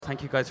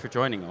thank you guys for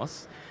joining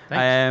us.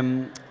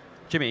 Thanks.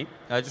 Jimmy,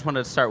 I just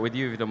wanted to start with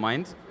you, if you don't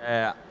mind.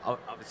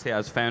 Obviously,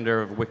 as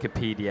founder of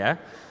Wikipedia,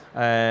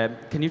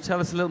 can you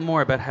tell us a little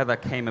more about how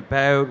that came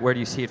about? Where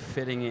do you see it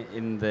fitting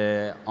in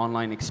the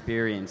online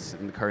experience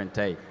in the current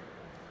day?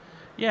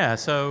 Yeah,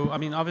 so, I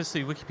mean,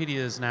 obviously, Wikipedia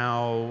is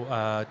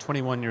now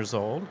 21 years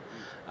old.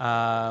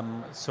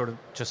 Sort of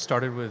just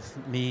started with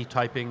me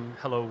typing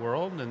hello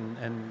world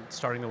and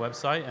starting the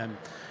website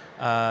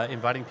and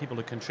inviting people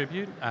to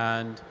contribute.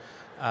 And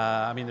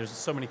I mean, there's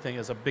so many things.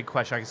 It's a big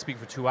question. I can speak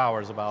for 2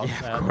 hours about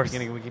the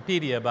beginning of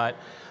Wikipedia. But,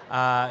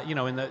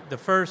 in the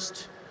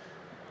first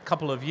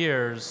couple of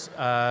years,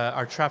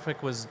 our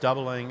traffic was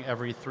doubling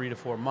every 3 to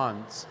 4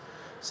 months.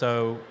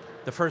 So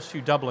the first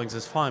few doublings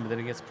is fine, but then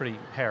it gets pretty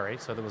hairy.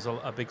 So there was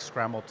a big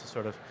scramble to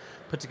sort of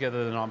put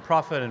together the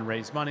nonprofit and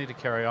raise money to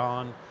carry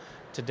on.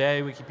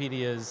 Today,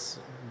 Wikipedia is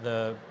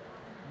a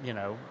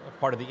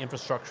part of the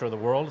infrastructure of the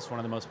world. It's one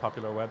of the most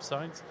popular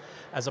websites.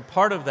 As a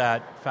part of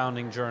that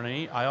founding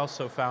journey, I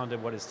also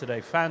founded what is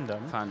today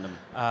Fandom.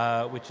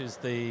 Which is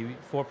the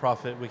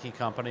for-profit wiki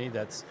company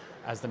that's,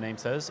 as the name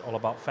says, all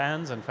about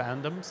fans and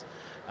fandoms.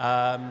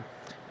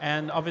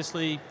 And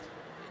obviously,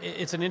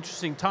 it's an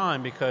interesting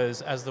time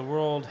because as the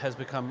world has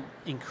become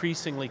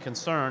increasingly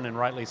concerned, and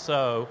rightly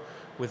so,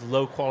 with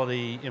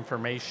low-quality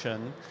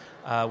information,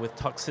 with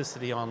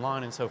toxicity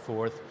online and so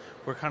forth,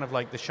 we're kind of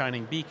like the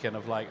shining beacon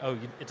of like,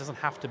 it doesn't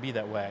have to be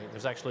that way.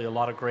 There's actually a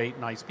lot of great,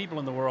 nice people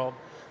in the world.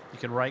 You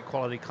can write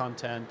quality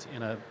content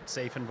in a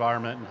safe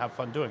environment and have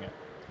fun doing it.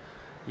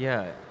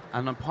 Yeah,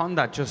 and upon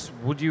that, just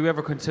would you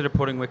ever consider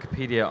putting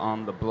Wikipedia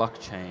on the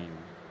blockchain?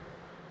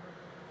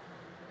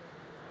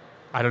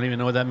 I don't even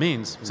know what that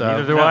means. So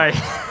neither do I.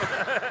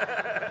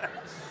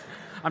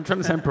 I'm trying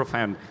to sound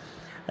profound.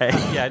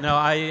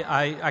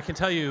 I can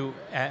tell you,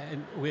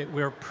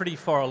 we're pretty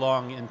far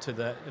along into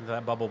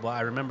that bubble. But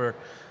I remember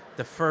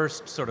the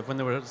first sort of when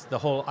there was the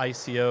whole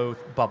ICO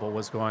bubble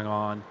was going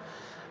on.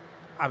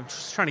 I'm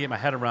just trying to get my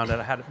head around it.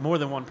 I had more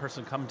than one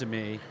person come to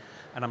me,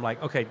 and I'm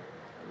like, okay,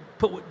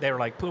 they were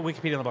like, put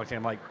Wikipedia on the blockchain.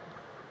 I'm like,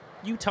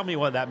 you tell me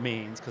what that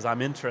means because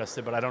I'm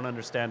interested, but I don't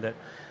understand it.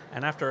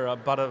 And after a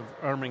butt of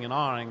erming and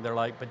ahhing, they're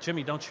like, but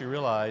Jimmy, don't you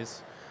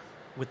realize,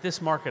 with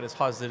this market as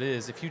hot as it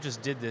is, if you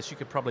just did this, you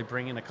could probably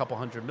bring in a couple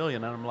 $100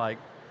 million. And I'm like,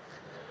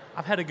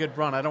 I've had a good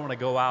run. I don't want to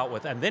go out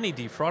with, and then he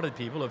defrauded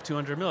people of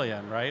 $200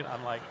 million, right?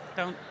 I'm like,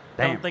 don't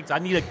think so. I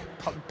need a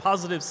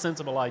positive,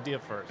 sensible idea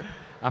first.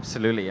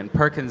 Absolutely. And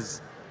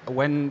Perkins,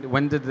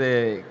 when did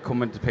they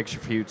come into the picture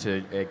for you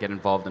to get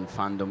involved in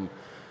fandom?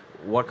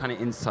 What kind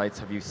of insights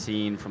have you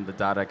seen from the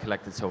data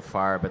collected so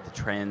far about the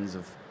trends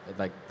of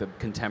like the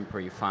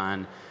contemporary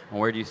fan, and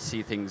where do you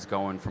see things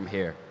going from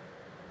here?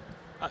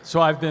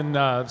 So I've been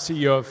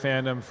CEO of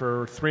Fandom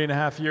for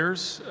 3.5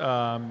 years.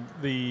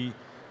 The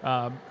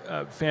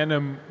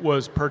Fandom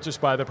was purchased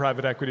by the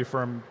private equity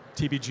firm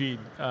TBG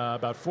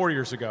about 4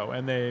 years ago,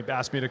 and they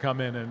asked me to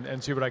come in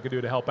and see what I could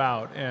do to help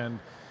out. And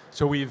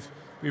so we've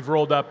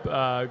rolled up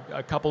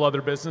a couple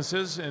other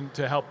businesses and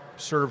to help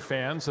serve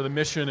fans. So the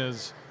mission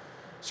is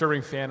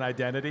serving fan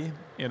identity,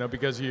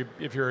 because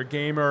if you're a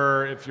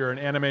gamer, if you're an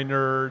anime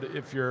nerd,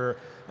 if you're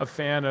a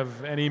fan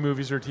of any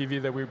movies or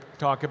TV that we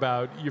talk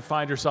about, you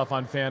find yourself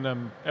on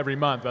Fandom every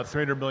month. About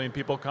 300 million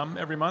people come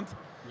every month.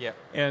 Yeah.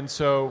 And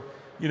so,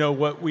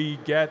 what we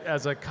get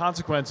as a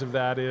consequence of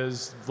that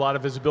is a lot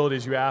of visibility,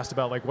 as you asked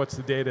about, like what's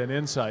the data and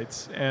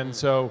insights. And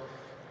so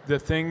the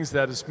things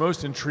that is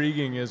most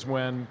intriguing is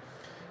when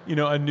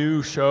a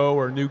new show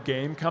or a new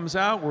game comes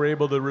out, we're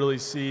able to really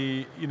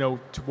see,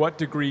 to what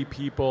degree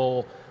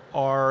people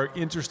are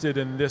interested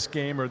in this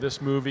game or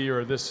this movie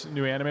or this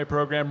new anime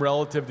program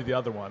relative to the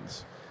other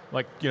ones.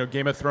 Like,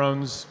 Game of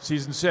Thrones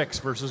Season 6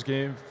 versus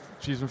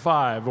Season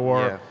 5,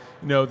 or,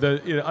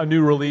 a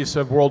new release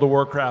of World of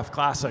Warcraft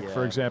Classic,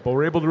 for example.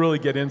 We're able to really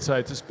get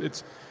insights.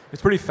 It's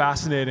pretty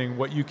fascinating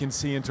what you can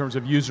see in terms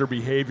of user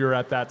behavior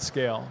at that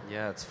scale.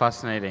 Yeah, it's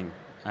fascinating.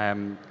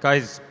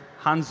 Guys,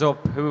 hands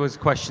up. Who has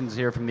questions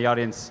here from the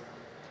audience?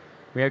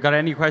 We have got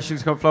any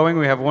questions come flowing?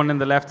 We have one in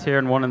the left here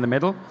and one in the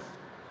middle.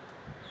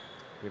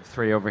 We have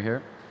 3 over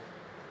here.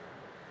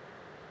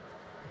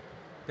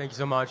 Thank you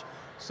so much.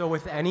 So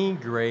with any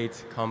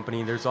great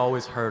company, there's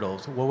always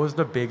hurdles. What was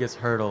the biggest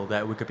hurdle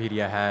that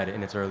Wikipedia had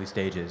in its early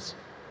stages?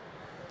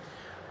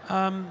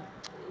 Well,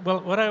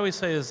 what I always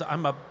say is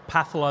I'm a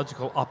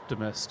pathological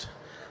optimist.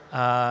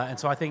 And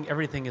so I think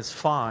everything is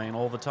fine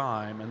all the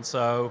time. And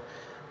so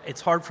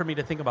it's hard for me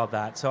to think about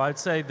that. So I'd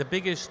say the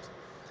biggest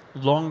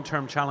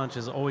long-term challenge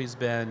has always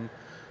been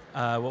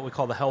what we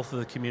call the health of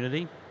the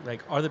community.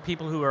 Like, are the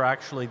people who are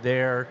actually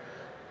there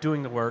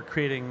doing the work,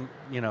 creating,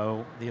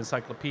 the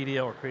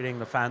encyclopedia or creating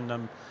the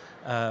fandom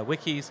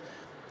wikis,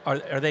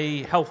 are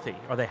they healthy?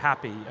 Are they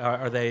happy?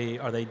 Are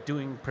they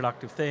doing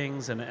productive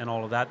things and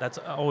all of that? That's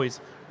always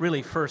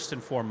really first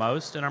and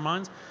foremost in our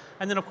minds.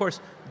 And then, of course,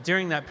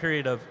 during that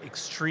period of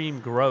extreme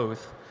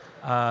growth,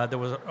 there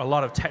was a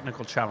lot of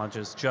technical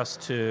challenges just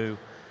to,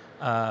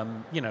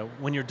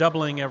 when you're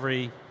doubling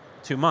every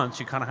 2 months,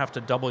 you kind of have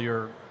to double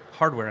your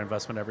hardware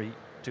investment every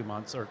 2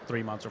 months or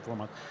 3 months or 4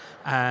 months.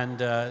 And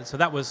so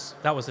that was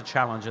a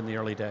challenge in the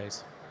early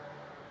days.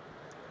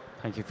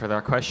 Thank you for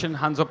that question.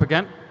 Hands up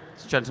again.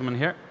 This gentleman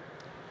here.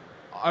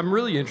 I'm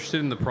really interested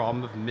in the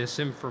problem of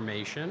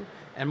misinformation.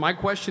 And my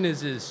question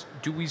is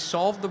do we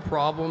solve the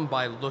problem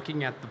by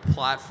looking at the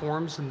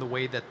platforms and the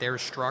way that they're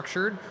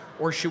structured,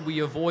 or should we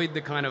avoid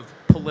the kind of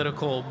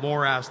political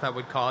morass that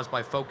would cause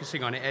by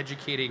focusing on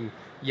educating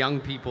young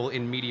people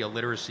in media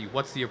literacy?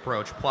 What's the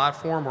approach,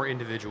 platform or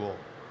individual?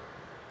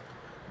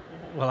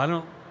 Well, I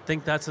don't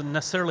think that's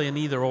necessarily an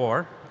either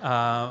or.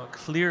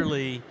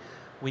 Clearly,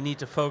 we need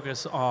to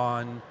focus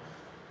on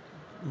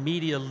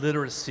media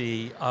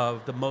literacy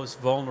of the most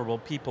vulnerable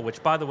people,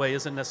 which, by the way,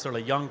 isn't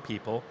necessarily young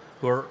people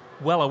who are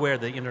well aware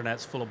the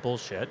internet's full of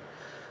bullshit.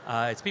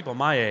 It's people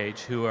my age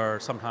who are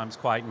sometimes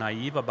quite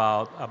naive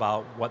about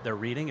what they're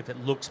reading. If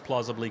it looks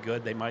plausibly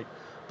good, they might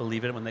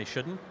believe it when they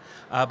shouldn't.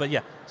 But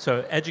yeah,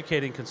 so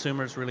educating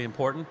consumers is really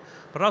important.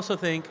 But I also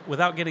think,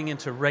 without getting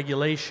into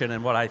regulation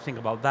and what I think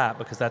about that,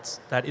 because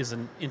that is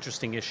an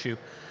interesting issue,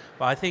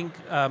 but I think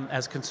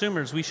as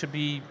consumers, we should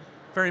be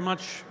very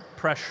much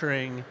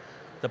pressuring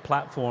the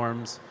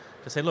platforms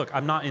to say, look,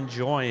 I'm not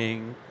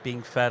enjoying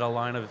being fed a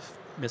line of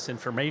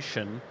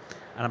misinformation,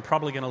 and I'm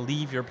probably going to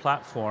leave your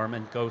platform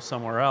and go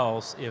somewhere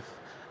else if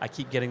I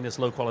keep getting this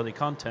low quality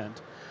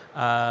content.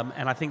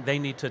 And I think they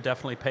need to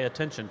definitely pay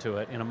attention to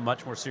it in a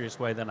much more serious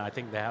way than I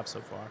think they have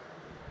so far.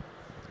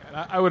 And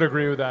I would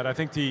agree with that. I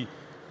think the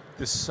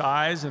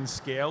size and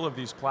scale of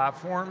these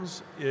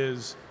platforms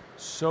is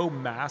so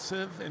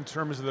massive in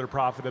terms of their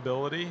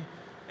profitability.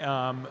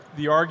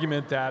 The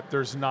argument that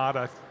there's not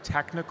a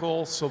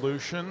technical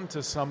solution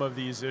to some of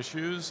these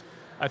issues,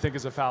 I think,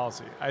 is a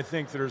fallacy. I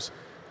think there's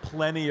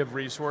plenty of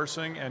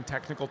resourcing and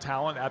technical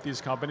talent at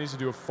these companies to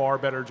do a far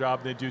better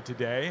job than they do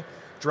today,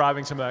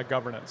 driving some of that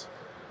governance.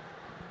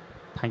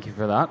 Thank you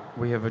for that.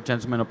 We have a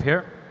gentleman up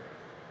here.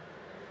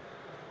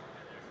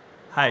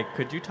 Hi,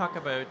 could you talk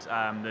about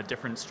the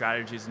different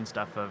strategies and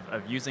stuff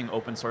of using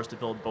open source to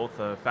build both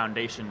a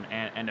foundation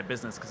and a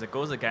business? Because it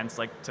goes against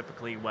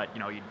typically what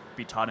you'd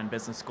be taught in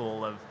business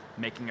school of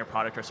making your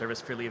product or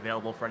service freely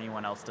available for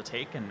anyone else to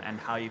take, and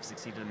how you've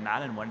succeeded in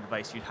that, and what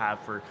advice you'd have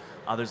for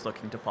others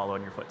looking to follow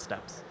in your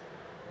footsteps.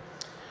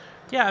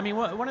 Yeah, I mean,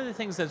 one of the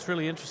things that's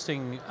really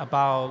interesting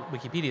about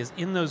Wikipedia is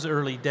in those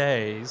early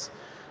days,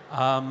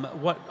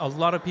 what a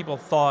lot of people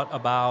thought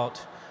about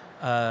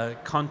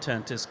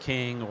content is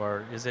king,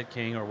 or is it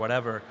king, or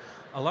whatever.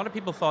 A lot of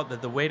people thought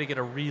that the way to get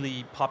a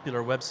really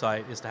popular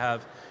website is to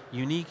have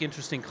unique,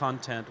 interesting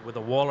content with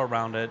a wall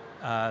around it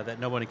that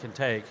nobody can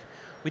take.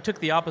 We took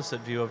the opposite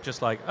view of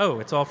just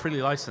it's all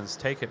freely licensed,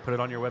 take it, put it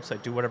on your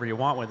website, do whatever you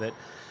want with it,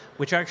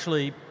 which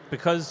actually,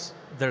 because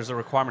there's a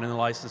requirement in the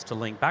license to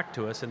link back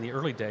to us in the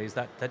early days,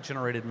 that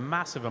generated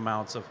massive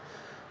amounts of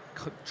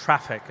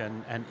traffic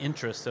and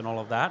interest and all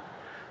of that.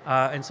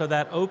 And so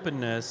that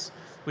openness,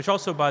 which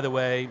also, by the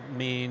way,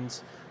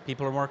 means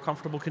people are more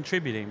comfortable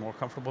contributing, more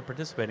comfortable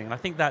participating. And I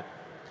think that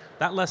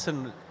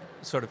lesson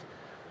sort of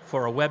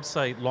for a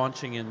website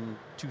launching in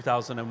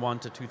 2001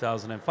 to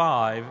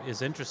 2005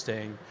 is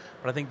interesting.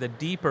 But I think the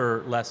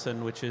deeper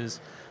lesson, which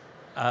is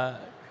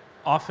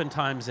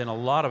oftentimes in a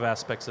lot of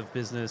aspects of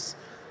business,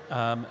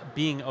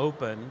 being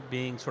open,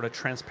 being sort of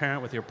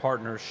transparent with your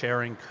partners,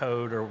 sharing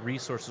code or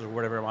resources or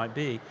whatever it might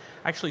be,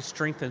 actually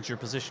strengthens your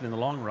position in the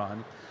long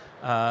run.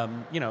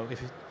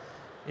 If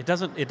it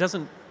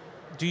doesn't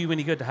do you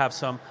any good to have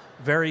some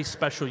very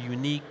special,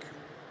 unique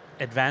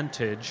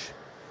advantage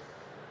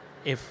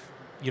if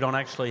you don't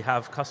actually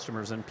have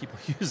customers and people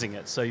using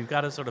it. So you've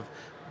got to sort of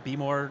be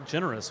more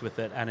generous with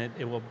it, and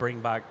it will bring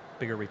back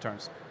bigger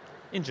returns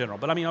in general.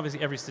 But I mean,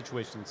 obviously, every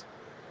situation's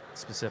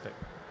specific.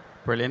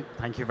 Brilliant.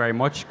 Thank you very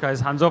much.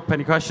 Guys, hands up.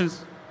 Any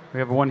questions? We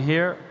have one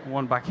here,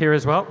 one back here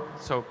as well.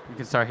 So you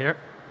can start here.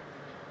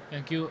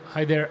 Thank you.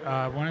 Hi there.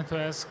 I wanted to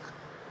ask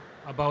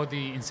about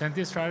the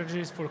incentive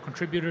strategies for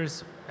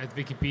contributors at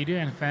Wikipedia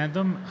and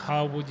Fandom.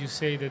 How would you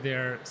say that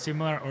they're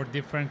similar or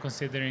different,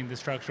 considering the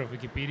structure of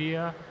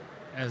Wikipedia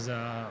as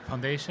a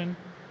foundation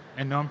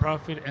and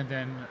nonprofit, and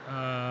then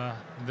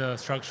the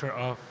structure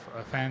of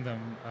Fandom?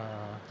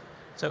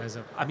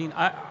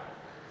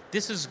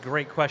 This is a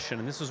great question,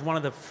 and this was one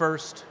of the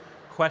first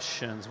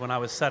questions when I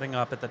was setting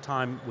up at the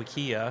time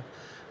Wikia.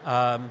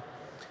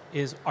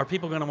 Are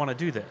people going to want to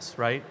do this,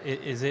 right?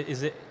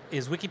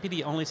 Is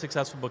Wikipedia only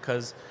successful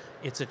because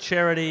it's a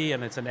charity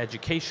and it's an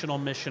educational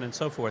mission and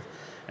so forth?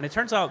 And it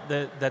turns out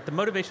that the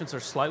motivations are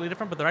slightly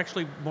different, but they're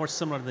actually more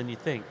similar than you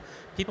think.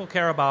 People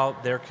care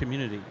about their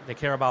community. They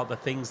care about the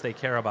things they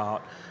care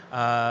about.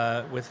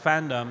 With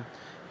Fandom,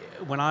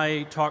 when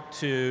I talk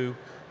to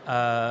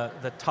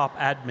the top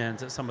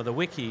admins at some of the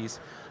wikis,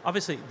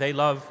 obviously they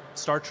love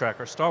Star Trek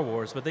or Star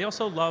Wars, but they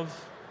also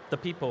love the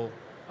people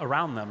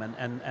around them,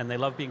 and they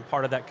love being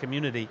part of that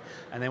community,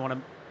 and they want to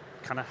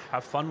kind of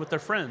have fun with their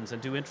friends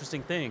and do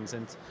interesting things.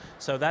 And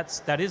so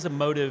that is a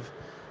motive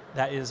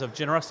that is of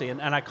generosity.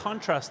 And I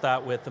contrast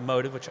that with the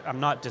motive, which I'm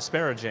not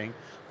disparaging,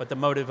 but the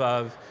motive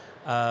of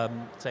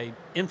say,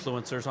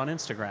 influencers on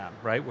Instagram,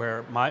 right?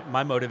 Where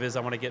my motive is I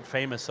want to get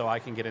famous so I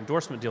can get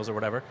endorsement deals or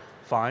whatever.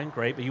 Fine,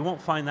 great, but you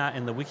won't find that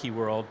in the wiki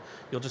world.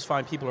 You'll just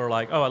find people who are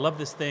like, oh, I love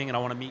this thing, and I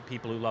want to meet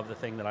people who love the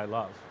thing that I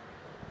love.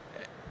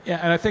 Yeah,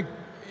 and I think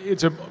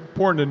it's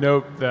important to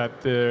note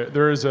that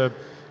there is if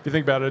you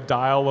think about a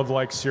dial of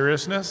like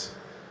seriousness,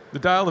 the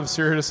dial of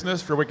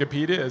seriousness for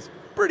Wikipedia is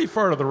pretty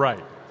far to the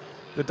right.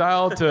 The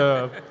dial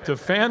to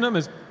fandom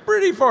is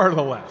pretty far to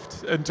the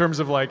left in terms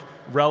of like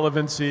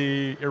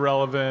relevancy,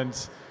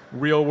 irrelevant,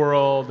 real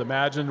world,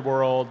 imagined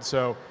world.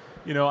 So,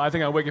 I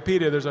think on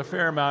Wikipedia there's a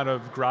fair amount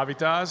of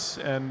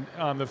gravitas, and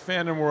on the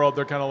fandom world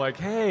they're kind of like,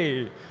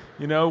 hey,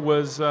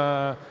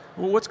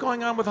 what's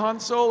going on with Han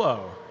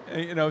Solo?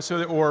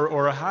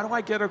 Or how do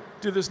I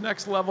get to this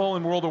next level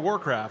in World of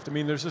Warcraft? I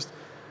mean, there's just,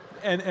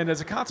 and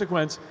as a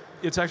consequence,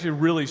 it's actually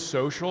really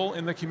social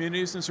in the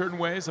communities in certain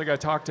ways. Like I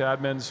talked to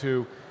admins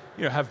who,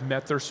 have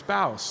met their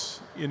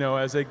spouse,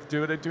 as they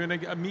do it doing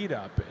a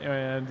meetup,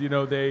 and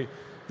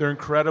they're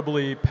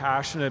incredibly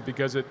passionate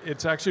because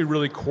it's actually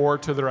really core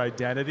to their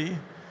identity.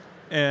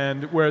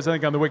 And whereas I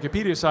think on the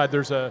Wikipedia side,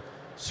 there's a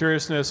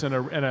seriousness and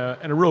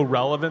a real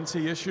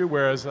relevancy issue,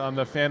 whereas on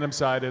the fandom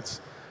side, it's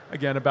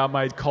again about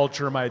my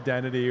culture, my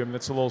identity, and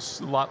it's a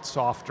lot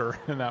softer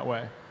in that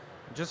way.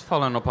 Just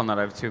following up on that,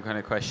 I have two kind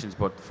of questions.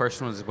 But the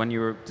first one is, when you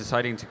were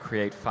deciding to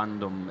create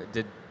fandom,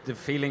 did the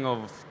feeling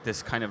of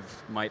this kind of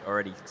might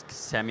already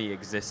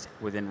semi-exist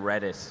within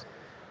Reddit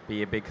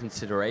be a big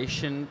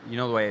consideration?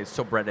 The way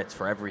subreddits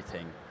for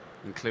everything,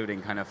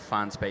 including kind of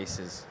fan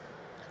spaces.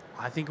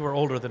 I think we're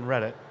older than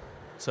Reddit,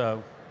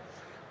 so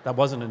that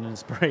wasn't an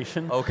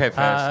inspiration. Okay,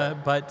 fair.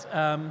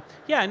 A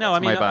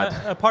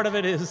part of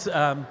it is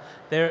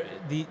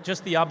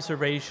just the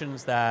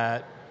observations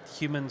that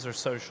humans are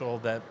social,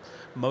 that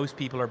most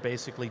people are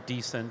basically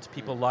decent,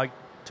 people like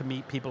to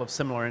meet people of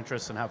similar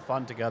interests and have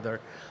fun together.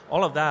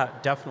 All of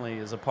that definitely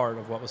is a part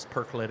of what was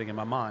percolating in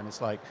my mind.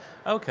 It's like,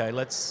 okay,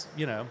 let's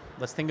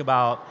think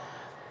about.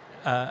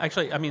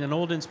 An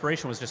old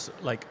inspiration was just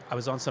like I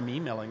was on some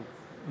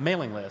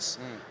mailing lists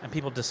and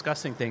people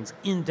discussing things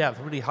in depth,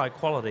 really high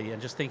quality,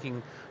 and just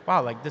thinking,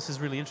 wow, like this is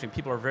really interesting.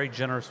 People are very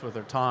generous with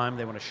their time.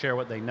 They want to share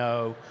what they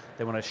know.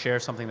 They want to share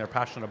something they're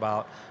passionate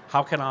about.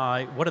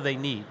 What do they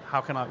need?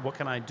 What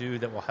can I do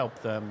that will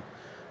help them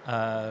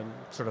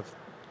sort of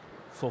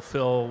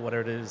fulfill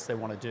whatever it is they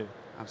want to do?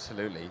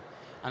 Absolutely.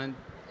 And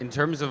in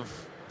terms of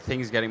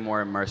things getting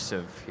more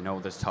immersive,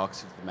 there's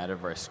talks of the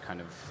metaverse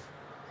kind of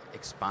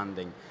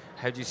expanding.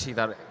 How do you see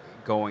that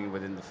going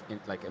within the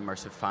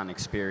immersive fan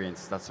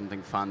experience? Is that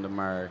something fandom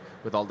are,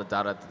 with all the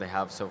data that they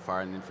have so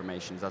far and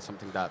information, is that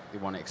something that you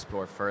want to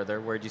explore further?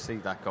 Where do you see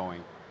that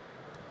going?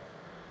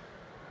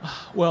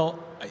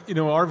 Well,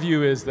 our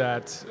view is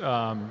that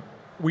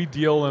we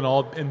deal in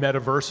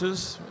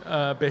metaverses,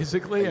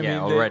 basically.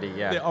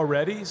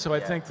 Already. So I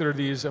think there are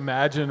these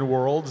imagined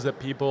worlds that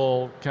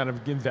people kind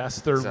of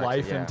invest their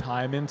life and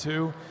time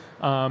into.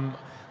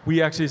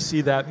 We actually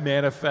see that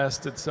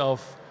manifest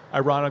itself,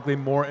 ironically,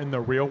 more in the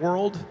real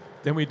world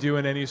than we do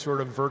in any sort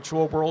of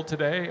virtual world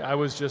today. I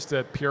was just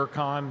at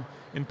PureCon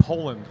in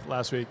Poland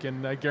last week,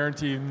 and I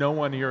guarantee no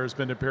one here has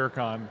been to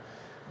PureCon,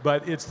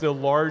 but it's the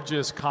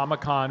largest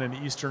Comic-Con in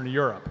Eastern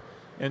Europe.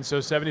 And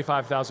so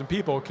 75,000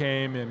 people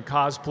came in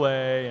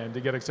cosplay and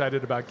to get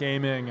excited about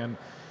gaming. And,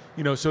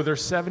 so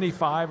there's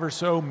 75 or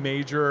so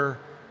major,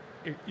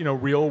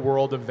 real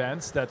world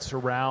events that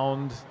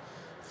surround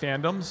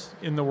fandoms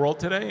in the world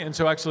today. And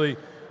so actually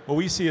what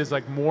we see is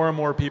like more and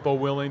more people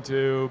willing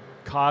to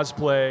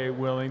cosplay,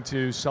 willing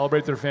to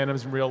celebrate their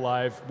fandoms in real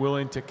life,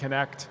 willing to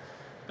connect,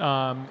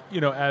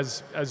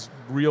 as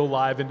real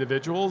live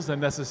individuals, than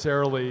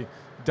necessarily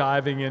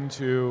diving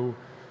into,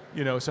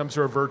 some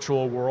sort of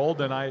virtual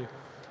world. And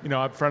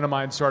a friend of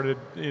mine started,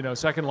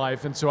 Second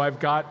Life, and so I've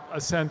got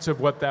a sense of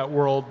what that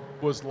world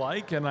was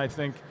like, and I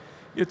think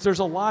there's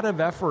a lot of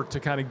effort to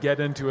kind of get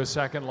into a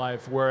Second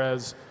Life,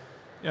 whereas,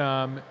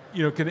 and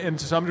to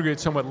some degree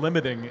it's somewhat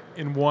limiting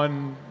in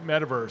one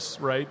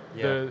metaverse, right?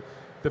 Yeah.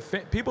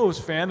 People whose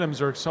fandoms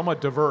are somewhat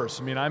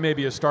diverse. I mean, I may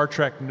be a Star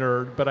Trek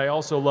nerd, but I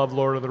also love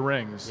Lord of the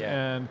Rings,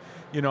 and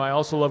I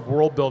also love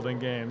world building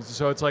games.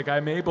 So it's like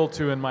I'm able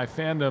to, in my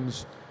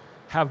fandoms,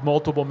 have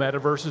multiple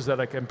metaverses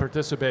that I can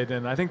participate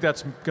in. I think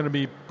that's going to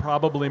be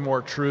probably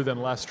more true than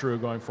less true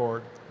going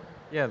forward.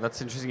 Yeah, that's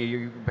interesting.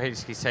 You're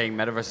basically saying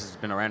metaverse has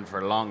been around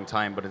for a long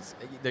time, but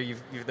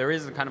there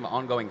is a kind of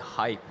ongoing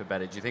hype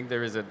about it. Do you think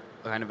there is a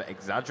kind of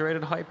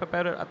exaggerated hype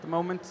about it at the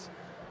moment?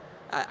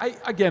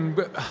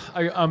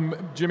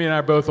 Jimmy and I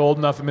are both old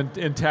enough and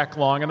in tech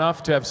long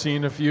enough to have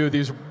seen a few of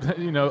these,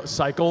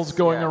 cycles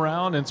going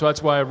around, and so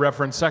that's why I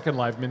referenced Second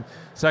Life. I mean,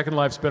 Second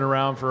Life's been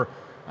around for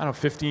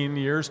 15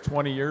 years,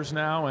 20 years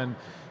now, and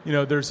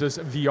there's this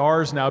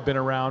VR's now been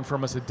around for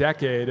almost a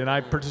decade, and I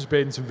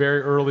participate in some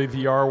very early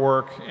VR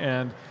work,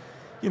 and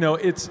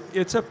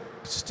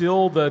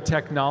still the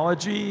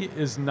technology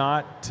is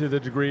not to the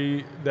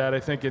degree that I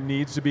think it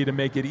needs to be to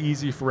make it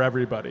easy for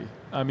everybody.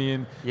 I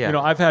mean,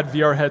 I've had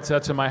VR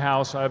headsets in my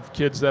house. I have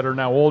kids that are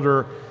now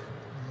older.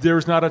 there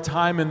was not a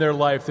time in their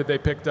life that they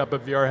picked up a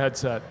VR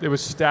headset. It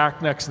was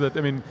stacked next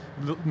to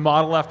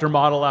model after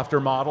model after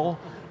model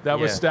that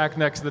was stacked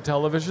next to the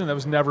television that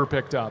was never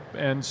picked up.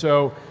 And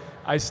so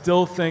I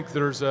still think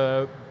there's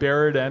a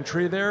barrier to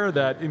entry there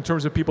that in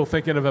terms of people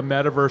thinking of a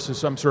metaverse as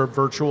some sort of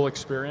virtual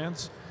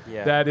experience,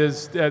 that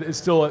is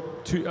still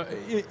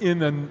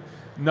in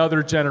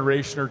another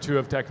generation or two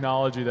of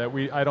technology that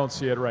I don't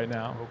see it right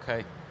now.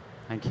 Okay,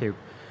 thank you.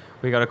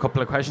 We got a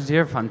couple of questions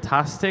here.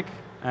 Fantastic.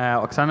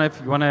 Oksana,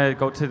 if you want to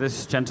go to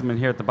this gentleman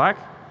here at the back,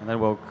 and then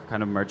we'll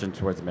kind of merge in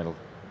towards the middle.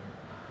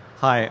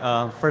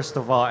 Hi. First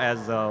of all,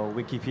 as a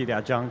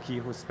Wikipedia junkie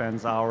who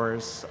spends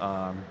hours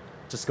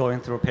just going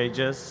through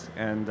pages,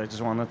 and I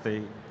just want to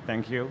say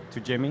thank you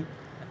to Jimmy.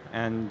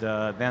 And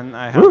then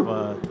I have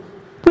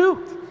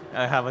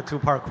a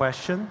two-part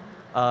question.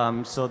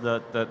 So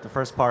the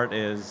first part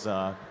is,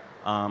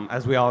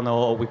 as we all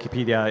know,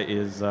 Wikipedia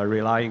is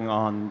relying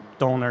on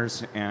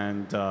donors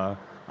and a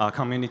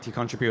community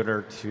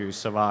contributor to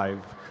survive.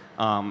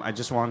 I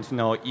just want to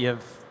know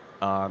if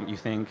you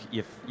think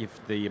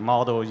if the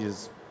model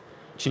is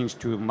changed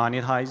to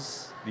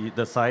monetize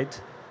the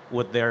site,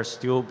 would there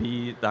still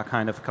be that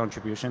kind of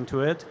contribution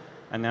to it?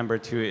 And number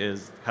two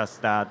is, has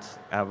that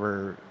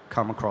ever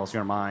come across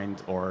your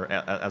mind or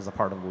as a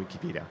part of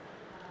Wikipedia?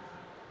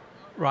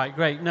 Right,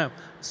 great. No.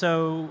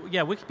 So,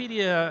 yeah,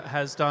 Wikipedia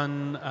has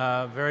done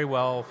very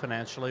well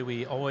financially.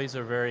 We always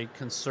are very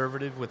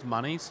conservative with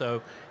money.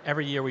 So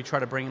every year we try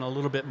to bring in a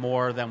little bit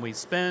more than we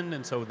spend,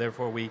 and so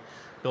therefore we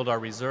build our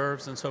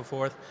reserves and so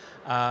forth.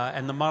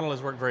 And the model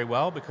has worked very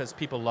well because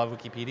people love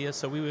Wikipedia.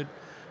 So we would,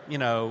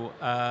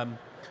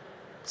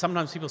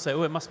 sometimes people say,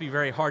 oh, it must be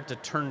very hard to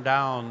turn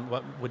down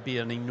what would be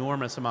an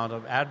enormous amount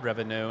of ad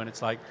revenue. And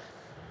it's like,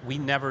 we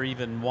never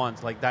even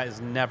once, that is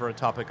never a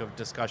topic of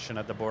discussion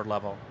at the board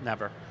level.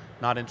 Never.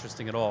 Not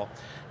interesting at all.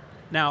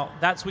 Now,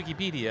 that's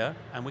Wikipedia,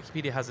 and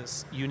Wikipedia has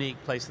its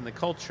unique place in the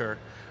culture.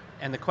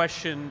 And the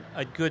question,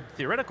 a good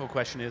theoretical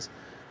question is,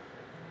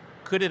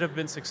 could it have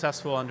been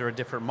successful under a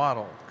different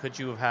model? Could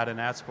you have had an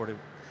ad-supported?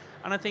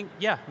 And I think,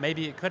 yeah,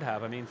 maybe it could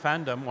have. I mean,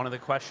 Fandom, one of the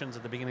questions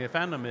at the beginning of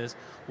Fandom is,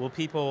 will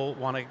people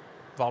want to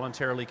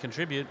voluntarily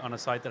contribute on a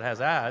site that has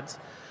ads?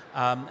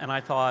 And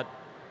I thought,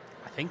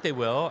 I think they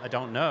will. I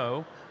don't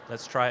know.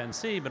 Let's try it and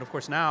see. But of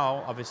course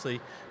now, obviously,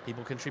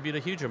 people contribute a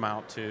huge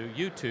amount to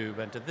YouTube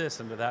and to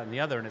this and to that and the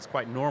other, and it's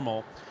quite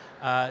normal.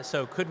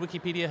 So could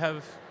Wikipedia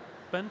have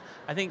been?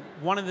 I think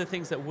one of the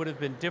things that would have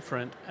been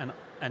different and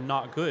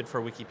not good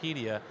for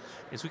Wikipedia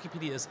is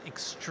Wikipedia is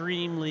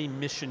extremely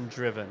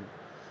mission-driven.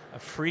 A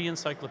free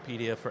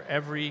encyclopedia for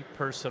every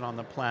person on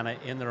the planet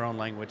in their own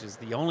language is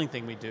the only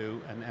thing we do,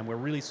 and we're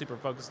really super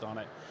focused on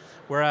it.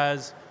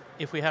 Whereas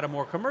if we had a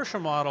more commercial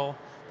model,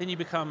 then you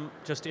become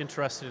just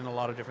interested in a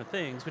lot of different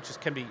things,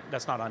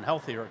 that's not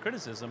unhealthy or a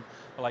criticism,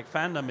 but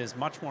Fandom is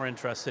much more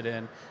interested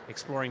in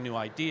exploring new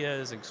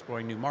ideas,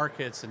 exploring new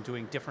markets, and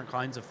doing different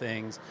kinds of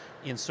things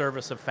in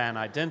service of fan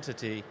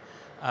identity,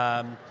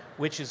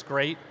 which is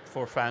great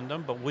for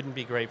Fandom, but wouldn't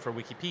be great for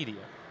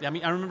Wikipedia. I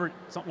mean, I remember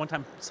one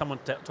time someone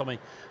told me,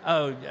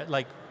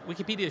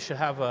 Wikipedia should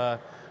have a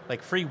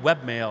free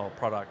webmail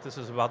product. This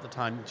was about the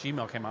time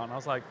Gmail came out, and I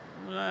was like,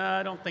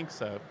 I don't think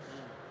so.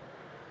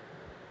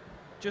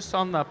 Just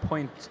on that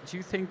point, do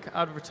you think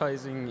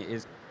advertising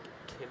is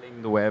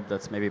killing the web?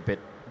 That's maybe a bit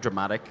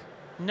dramatic.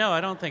 No,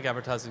 I don't think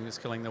advertising is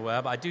killing the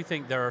web. I do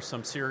think there are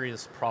some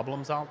serious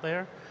problems out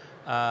there.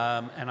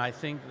 And I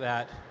think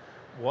that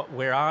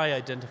where I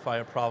identify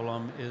a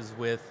problem is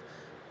with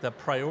the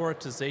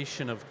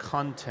prioritization of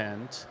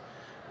content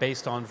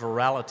based on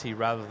virality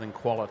rather than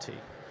quality.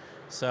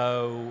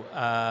 So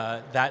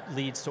that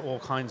leads to all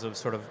kinds of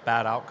sort of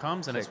bad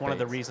outcomes. And it's one of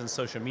the reasons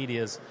social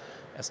media is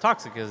as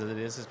toxic as it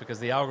is because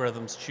the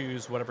algorithms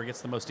choose whatever gets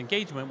the most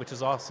engagement, which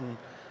is often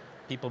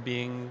people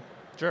being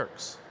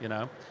jerks,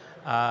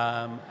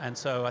 And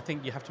so I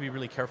think you have to be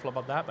really careful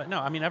about that. But no,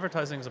 I mean,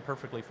 advertising is a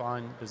perfectly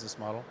fine business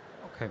model.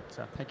 Okay,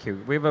 so thank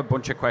you. We have a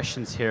bunch of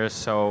questions here,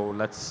 so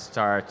let's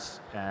start.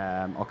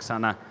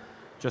 Oksana,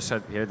 just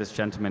here, this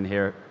gentleman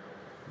here.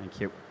 Thank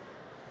you.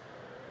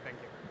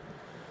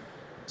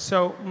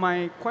 So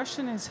my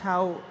question is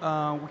how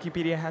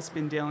Wikipedia has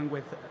been dealing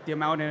with the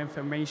amount of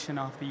information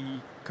of the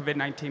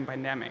COVID-19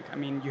 pandemic. I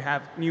mean, you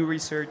have new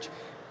research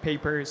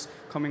papers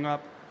coming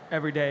up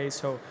every day,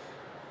 so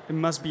it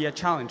must be a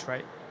challenge,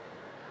 right?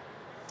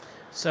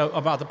 So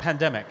about the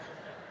pandemic.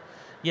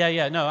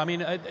 No, I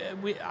mean,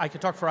 I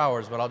could talk for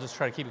hours, but I'll just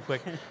try to keep it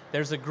quick.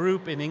 There's a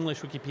group in English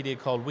Wikipedia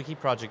called Wiki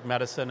Project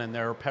Medicine, and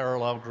there are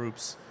parallel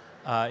groups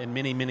in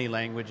many, many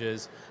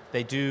languages.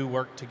 They do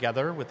work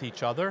together with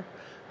each other.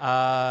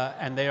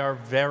 And they are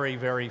very,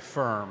 very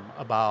firm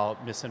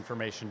about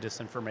misinformation,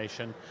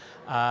 disinformation.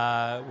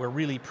 We're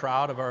really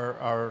proud of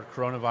our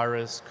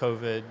coronavirus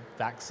COVID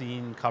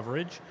vaccine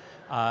coverage.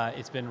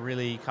 It's been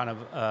really kind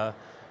of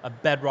a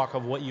bedrock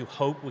of what you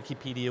hope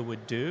Wikipedia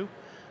would do.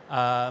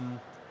 And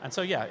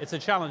so, yeah, it's a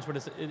challenge,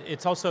 but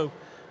it's also,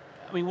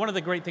 I mean, one of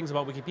the great things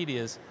about Wikipedia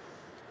is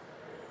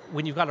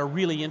when you've got a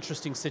really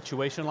interesting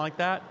situation like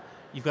that,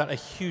 you've got a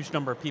huge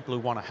number of people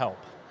who want to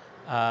help.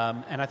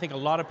 And I think a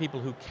lot of people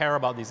who care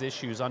about these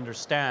issues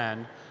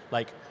understand,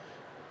 like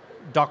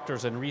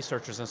doctors and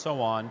researchers and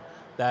so on,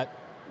 that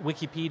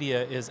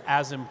Wikipedia is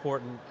as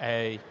important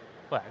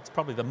it's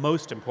probably the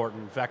most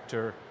important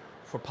vector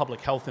for public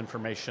health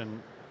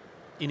information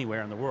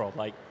anywhere in the world.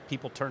 Like,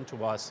 people turn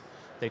to us,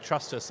 they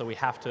trust us, so we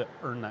have to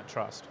earn that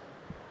trust.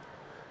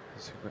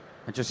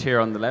 And just here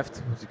on the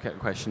left, was a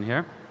question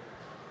here.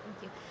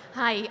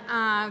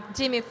 Hi,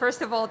 Jimmy.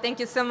 First of all, thank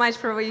you so much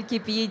for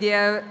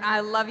Wikipedia. I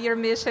love your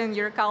mission,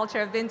 your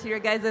culture. I've been to your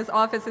guys'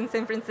 office in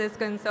San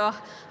Francisco and saw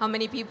how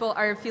many people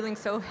are feeling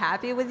so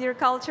happy with your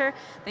culture.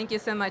 Thank you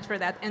so much for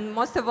that. And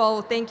most of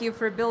all, thank you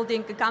for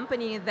building a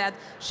company that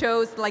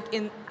shows, like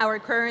in our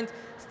current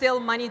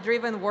still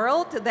money-driven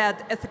world,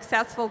 that a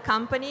successful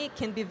company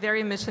can be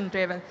very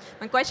mission-driven.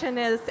 My question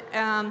is,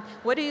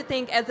 what do you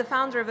think, as a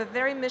founder of a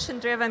very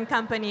mission-driven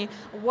company,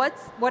 what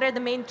are the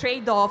main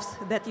trade-offs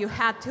that you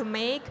had to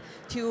make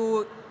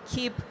to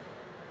keep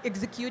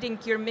executing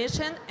your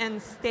mission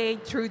and stay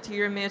true to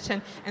your mission?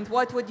 And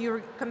what would you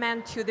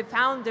recommend to the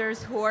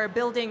founders who are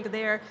building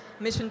their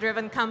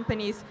mission-driven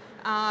companies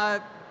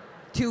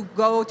to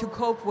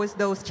cope with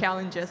those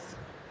challenges?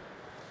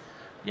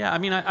 Yeah, I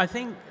mean, I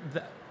think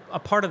a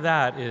part of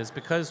that is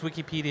because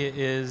Wikipedia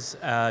is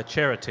a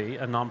charity,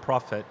 a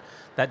nonprofit,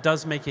 that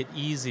does make it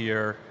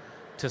easier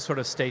to sort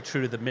of stay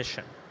true to the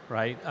mission,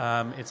 right?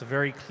 It's a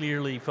very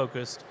clearly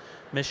focused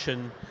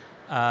mission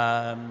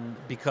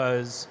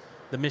because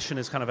the mission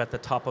is kind of at the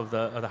top of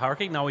the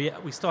hierarchy. Now,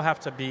 we still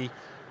have to be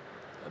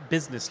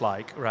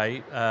business-like,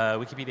 right?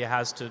 Wikipedia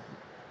has to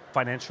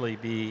financially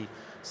be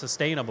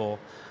sustainable,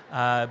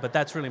 but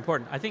that's really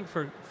important. I think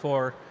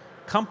for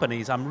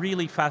companies, I'm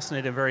really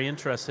fascinated and very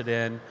interested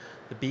in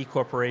the B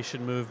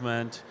Corporation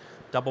movement,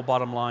 double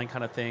bottom line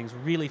kind of things,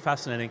 really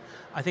fascinating.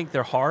 I think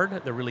they're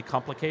hard, they're really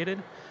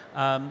complicated,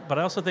 but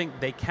I also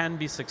think they can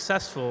be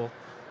successful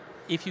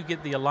if you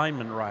get the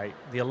alignment right.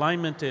 The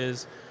alignment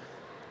is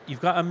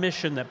you've got a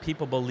mission that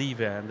people believe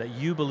in, that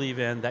you believe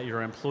in, that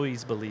your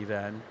employees believe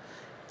in,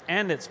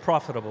 and it's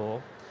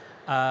profitable,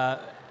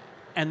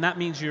 and that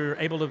means you're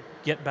able to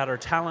get better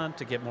talent,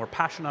 to get more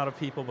passion out of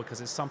people because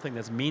it's something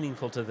that's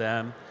meaningful to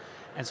them.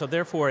 And so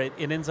therefore it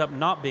ends up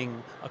not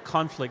being a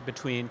conflict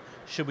between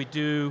should we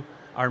do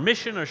our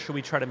mission or should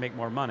we try to make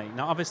more money?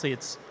 Now obviously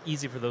it's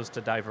easy for those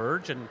to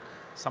diverge, and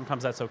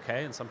sometimes that's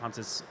okay and sometimes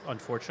it's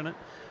unfortunate.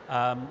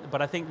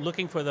 But I think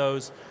looking for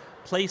those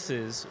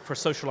places for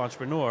social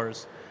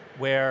entrepreneurs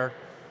where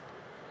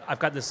I've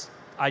got this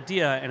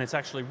idea and it's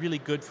actually really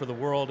good for the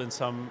world in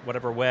some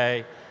whatever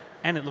way,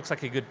 and it looks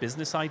like a good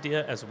business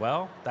idea as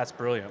well, that's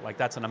brilliant. Like,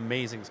 that's an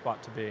amazing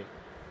spot to be.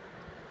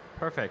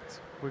 Perfect.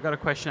 We've got a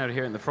question out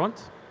here in the front.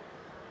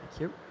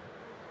 Thank you.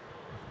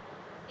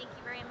 Thank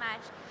you very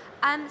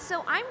much.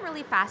 So I'm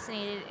really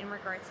fascinated in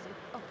regards to...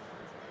 Oh,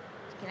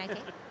 can I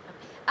take?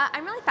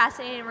 I'm really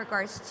fascinated in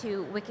regards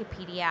to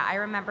Wikipedia. I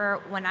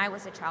remember when I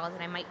was a child,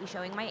 and I might be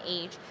showing my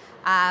age,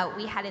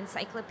 we had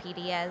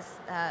encyclopedias,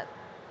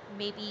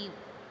 maybe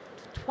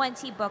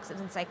 20 books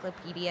of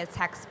encyclopedias,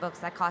 textbooks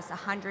that cost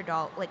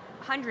 $100, like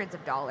hundreds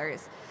of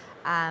dollars.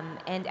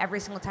 And every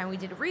single time we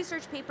did a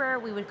research paper,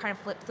 we would kind of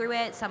flip through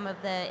it. Some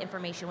of the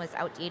information was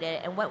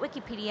outdated. And what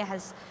Wikipedia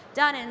has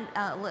done, and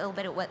a little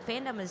bit of what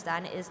Fandom has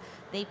done, is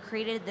they've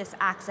created this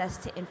access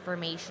to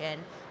information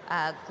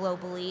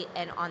globally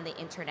and on the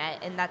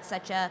internet. And that's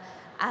such a,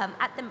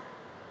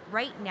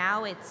 right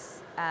now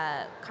it's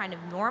kind of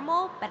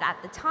normal, but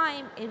at the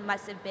time it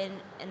must have been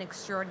an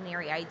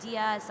extraordinary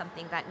idea,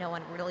 something that no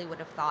one really would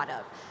have thought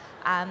of.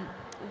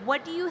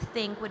 What do you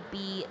think would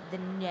be the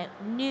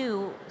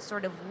new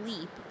sort of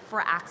leap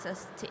for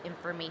access to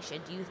information?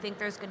 Do you think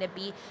there's going to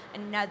be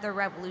another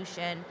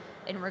revolution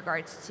in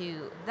regards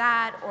to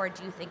that, or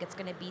do you think it's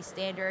going to be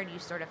standard? You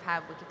sort of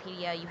have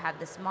Wikipedia, you have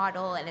this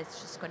model, and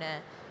it's just going to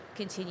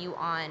continue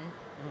on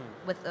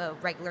with the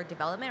regular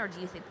development, or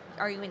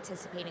are you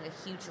anticipating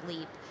a huge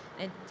leap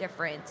in a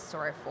different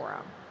sort of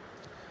forum?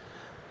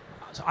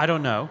 So I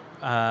don't know.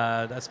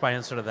 That's my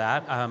answer to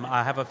that.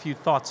 I have a few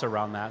thoughts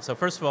around that. So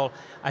first of all,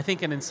 I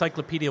think an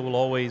encyclopedia will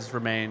always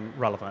remain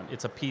relevant.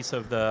 It's a piece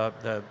of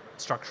the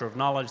structure of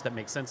knowledge that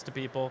makes sense to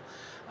people.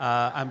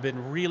 I've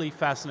been really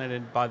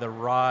fascinated by the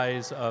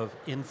rise of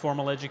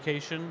informal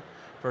education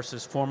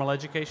versus formal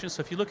education. So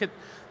if you look at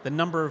the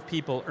number of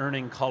people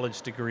earning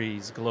college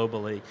degrees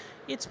globally,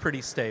 it's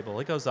pretty stable.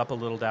 It goes up a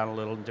little, down a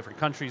little in different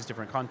countries,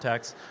 different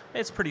contexts.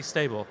 It's pretty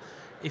stable.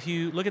 If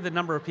you look at the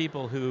number of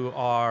people who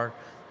are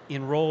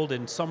enrolled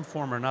in some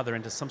form or another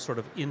into some sort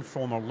of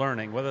informal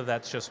learning, whether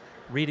that's just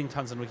reading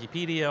tons on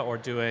Wikipedia or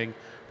doing,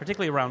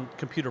 particularly around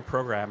computer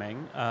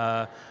programming,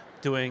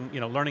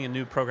 learning a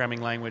new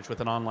programming language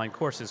with an online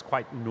course is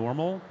quite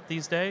normal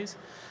these days.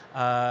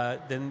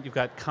 Then you've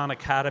got Khan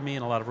Academy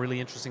and a lot of really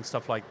interesting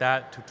stuff like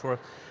that, tutorial.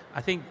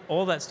 I think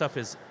all that stuff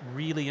is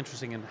really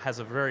interesting and has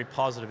a very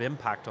positive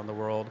impact on the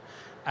world.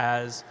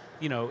 As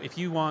you know, if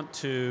you want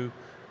to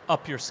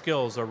up your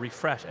skills or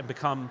refresh and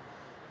become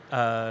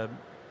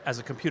as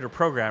a computer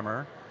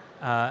programmer,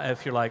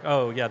 If you're like,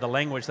 oh yeah, the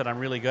language that I'm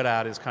really good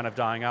at is kind of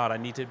dying out, I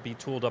need to be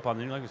tooled up on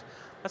the new language.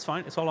 That's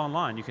fine. It's all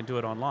online. You can do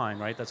it online,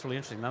 right? That's really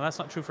interesting. Now, that's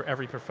not true for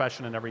every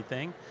profession and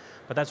everything,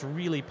 but that's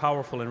really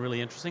powerful and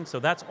really interesting. So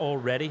that's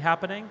already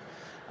happening.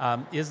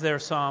 Is there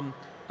some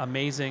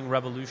amazing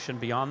revolution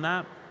beyond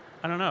that?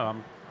 I don't know.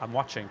 I'm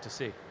watching to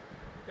see.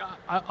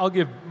 I'll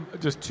give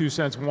just 2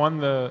 cents. One,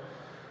 the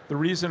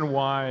reason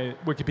why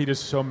Wikipedia is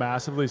so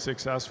massively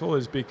successful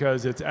is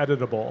because it's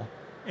editable,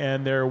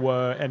 and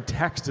and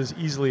text is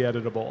easily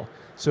editable.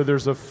 So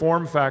there's a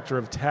form factor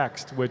of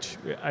text, which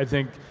I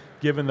think,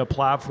 given the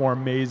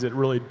platform, makes it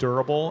really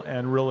durable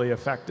and really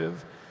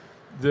effective.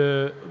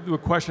 The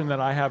question that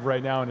I have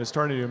right now, and it's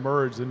starting to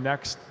emerge, the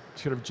next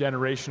sort of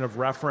generation of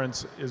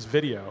reference is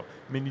video.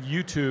 I mean,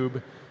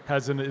 YouTube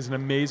is an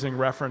amazing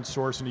reference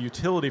source and a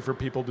utility for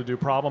people to do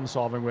problem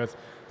solving with.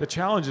 The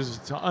challenge is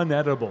it's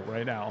uneditable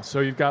right now. So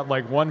you've got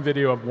like one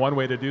video of one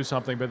way to do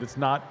something, but it's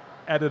not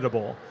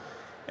editable.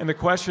 And the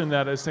question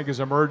that I think is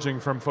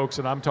emerging from folks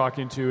that I'm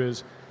talking to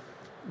is,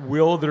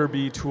 will there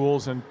be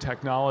tools and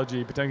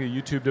technology, particularly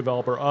YouTube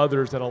developer,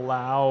 others that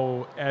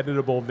allow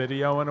editable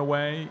video in a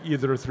way,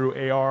 either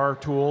through AR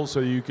tools,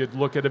 so you could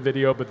look at a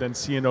video but then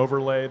see an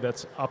overlay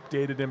that's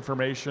updated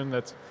information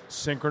that's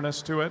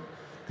synchronous to it,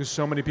 because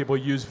so many people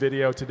use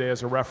video today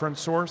as a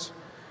reference source.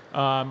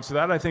 So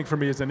that, I think, for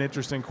me is an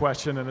interesting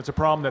question, and it's a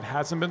problem that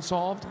hasn't been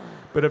solved.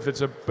 But if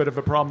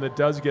a problem that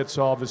does get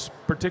solved is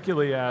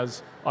particularly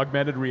as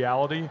augmented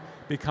reality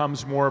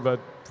becomes more of a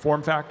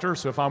form factor.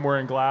 So if I'm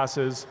wearing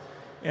glasses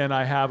and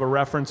I have a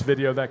reference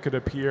video that could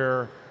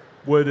appear,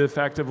 would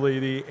effectively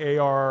the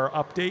AR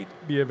update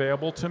be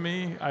available to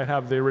me? I'd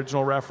have the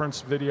original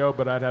reference video,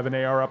 but I'd have an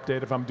AR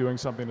update if I'm doing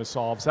something to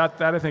solve. So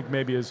that I think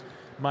maybe is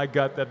my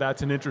gut,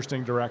 that's an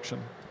interesting direction.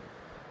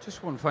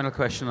 Just one final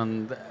question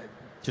on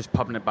just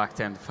popping it back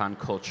down to fan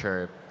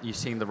culture. You've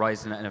seen the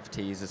rise in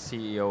NFTs as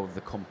CEO of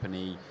the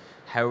company.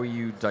 How are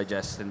you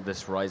digesting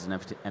this rise in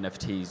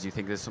NFTs? Do you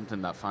think this is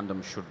something that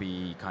fandom should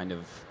be kind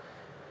of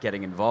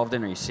getting involved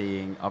in? Are you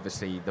seeing,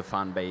 obviously, the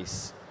fan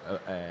base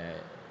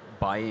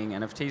buying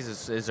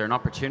NFTs? Is there an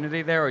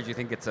opportunity there, or do you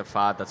think it's a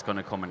fad that's going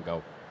to come and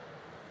go?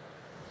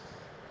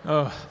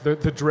 Oh, the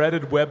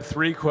dreaded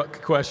Web3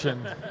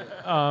 question.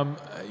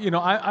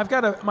 I've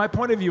got my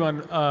point of view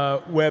on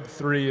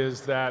Web3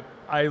 is that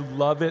I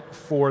love it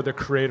for the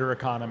creator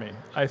economy.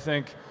 I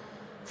think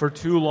for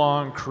too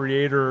long,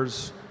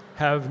 creators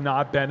have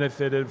not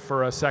benefited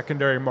for a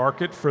secondary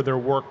market for their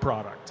work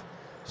product.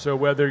 So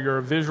whether you're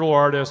a visual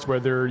artist,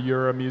 whether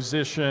you're a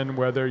musician,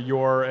 whether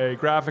you're a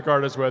graphic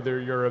artist, whether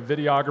you're a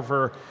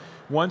videographer,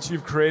 once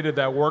you've created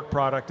that work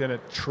product and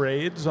it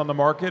trades on the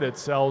market, it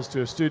sells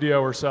to a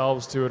studio or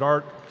sells to an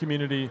art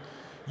community,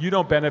 you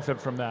don't benefit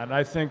from that. And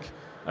I think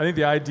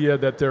the idea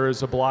that there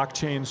is a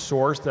blockchain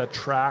source that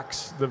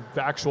tracks the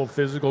actual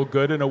physical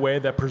good in a way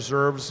that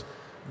preserves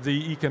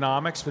the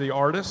economics for the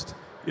artist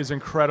is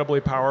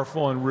incredibly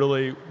powerful, and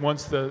really,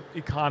 once the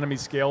economy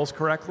scales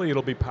correctly,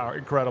 it'll be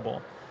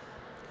incredible.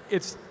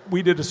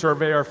 We did a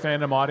survey, our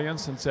fandom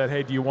audience, and said,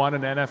 hey, do you want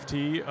an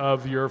NFT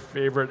of your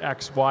favorite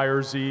X, Y,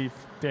 or Z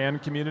fan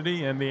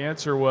community? And the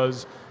answer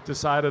was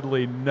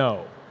decidedly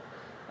no.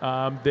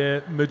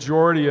 The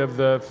majority of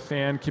the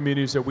fan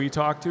communities that we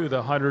talk to,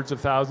 the hundreds of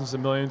thousands of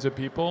millions of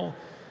people,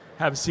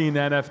 have seen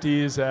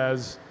NFTs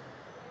as,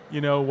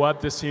 you know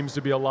what, this seems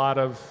to be a lot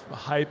of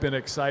hype and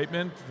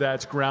excitement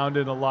that's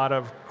grounded in a lot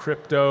of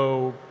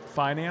crypto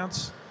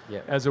finance.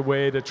 Yep. As a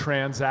way to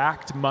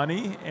transact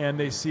money, and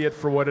they see it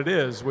for what it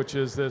is, which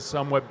is this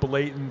somewhat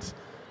blatant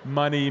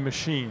money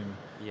machine,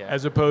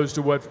 as opposed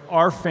to what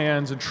our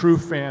fans and true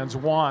fans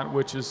want,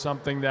 which is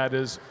something that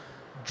is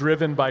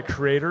driven by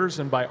creators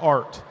and by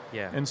art.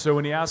 Yeah. And so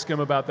when you ask them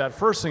about that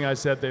first thing I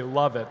said, they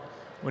love it.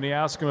 When you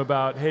ask them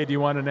about, hey, do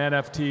you want an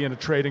NFT in a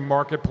trading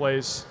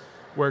marketplace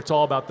where it's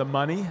all about the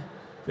money,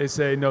 they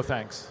say, no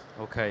thanks.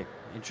 Okay,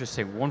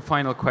 interesting. One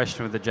final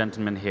question with the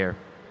gentleman here.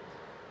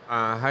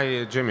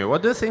 Hi, Jimmy.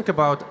 What do you think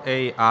about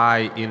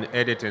AI in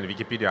editing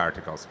Wikipedia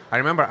articles? I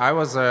remember I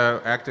was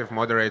an active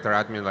moderator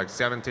admin like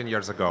 17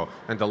 years ago,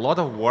 and a lot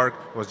of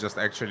work was just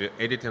actually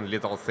editing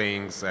little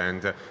things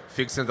and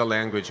fixing the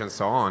language and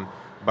so on.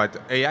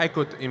 But AI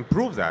could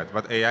improve that,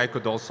 but AI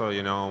could also,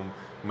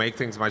 make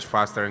things much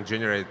faster and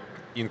generate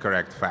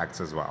incorrect facts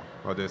as well.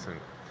 What do you think?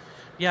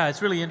 Yeah,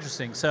 it's really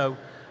interesting. So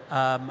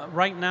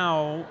right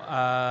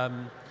now,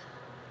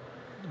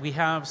 we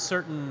have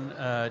certain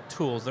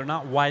tools. They're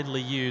not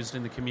widely used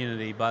in the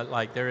community, but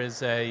like there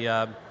is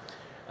a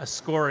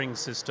scoring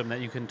system that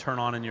you can turn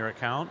on in your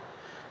account,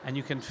 and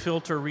you can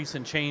filter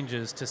recent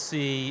changes to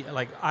see,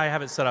 like I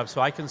have it set up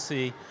so I can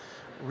see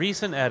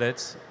recent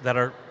edits that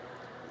are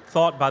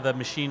thought by the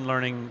machine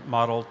learning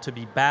model to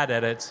be bad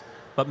edits,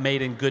 but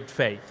made in good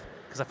faith.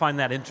 Because I find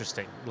that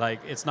interesting. Like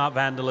it's not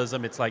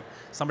vandalism, it's like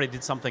somebody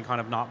did something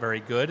kind of not very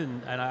good,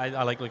 and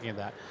I like looking at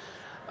that.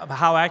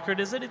 How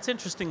accurate is it? It's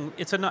interesting.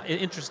 It's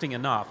interesting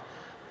enough.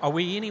 Are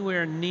we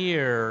anywhere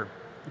near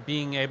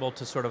being able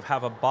to sort of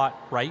have a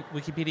bot write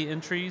Wikipedia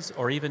entries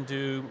or even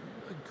do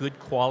good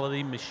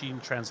quality machine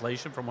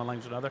translation from one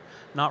language to another?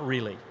 Not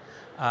really.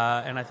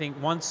 And I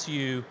think once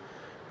you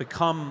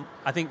become,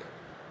 I think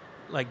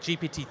like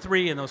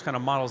GPT-3 and those kind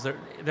of models,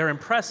 they're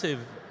impressive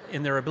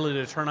in their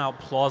ability to turn out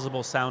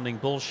plausible sounding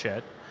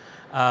bullshit.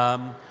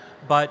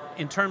 But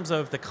in terms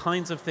of the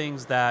kinds of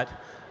things that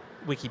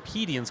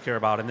Wikipedians care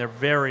about, and they're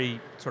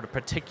very sort of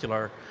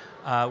particular,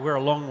 we're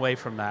a long way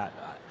from that.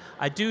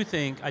 I do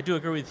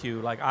agree with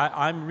you. Like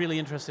I'm really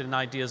interested in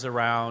ideas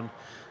around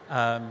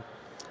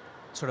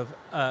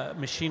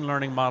machine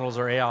learning models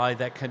or AI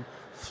that can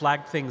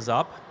flag things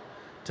up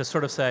to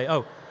sort of say,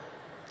 oh,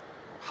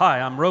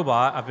 hi, I'm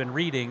Robot, I've been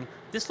reading,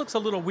 this looks a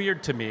little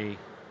weird to me.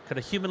 Could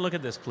a human look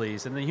at this,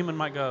 please? And the human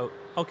might go,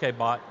 okay,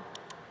 bot,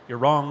 you're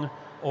wrong,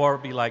 or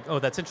be like, oh,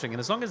 that's interesting. And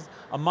as long as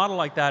a model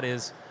like that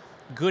is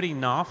good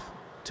enough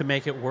to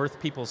make it worth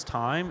people's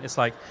time, it's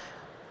like,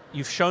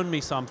 you've shown me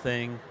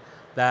something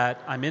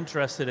that I'm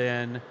interested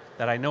in,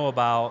 that I know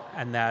about,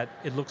 and that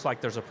it looks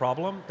like there's a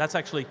problem. That's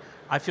actually,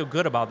 I feel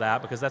good about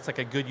that because that's like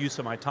a good use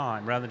of my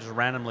time rather than just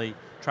randomly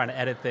trying to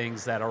edit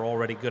things that are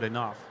already good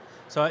enough.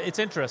 So it's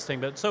interesting,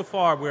 but so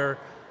far we're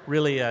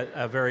really at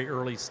a very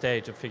early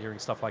stage of figuring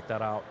stuff like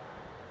that out.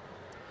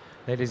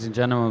 Ladies and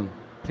gentlemen,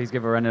 please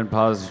give a round of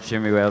applause to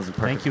Jimmy Wales and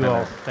Perkins Thank you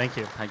all. Thank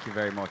you. Thank you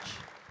very much.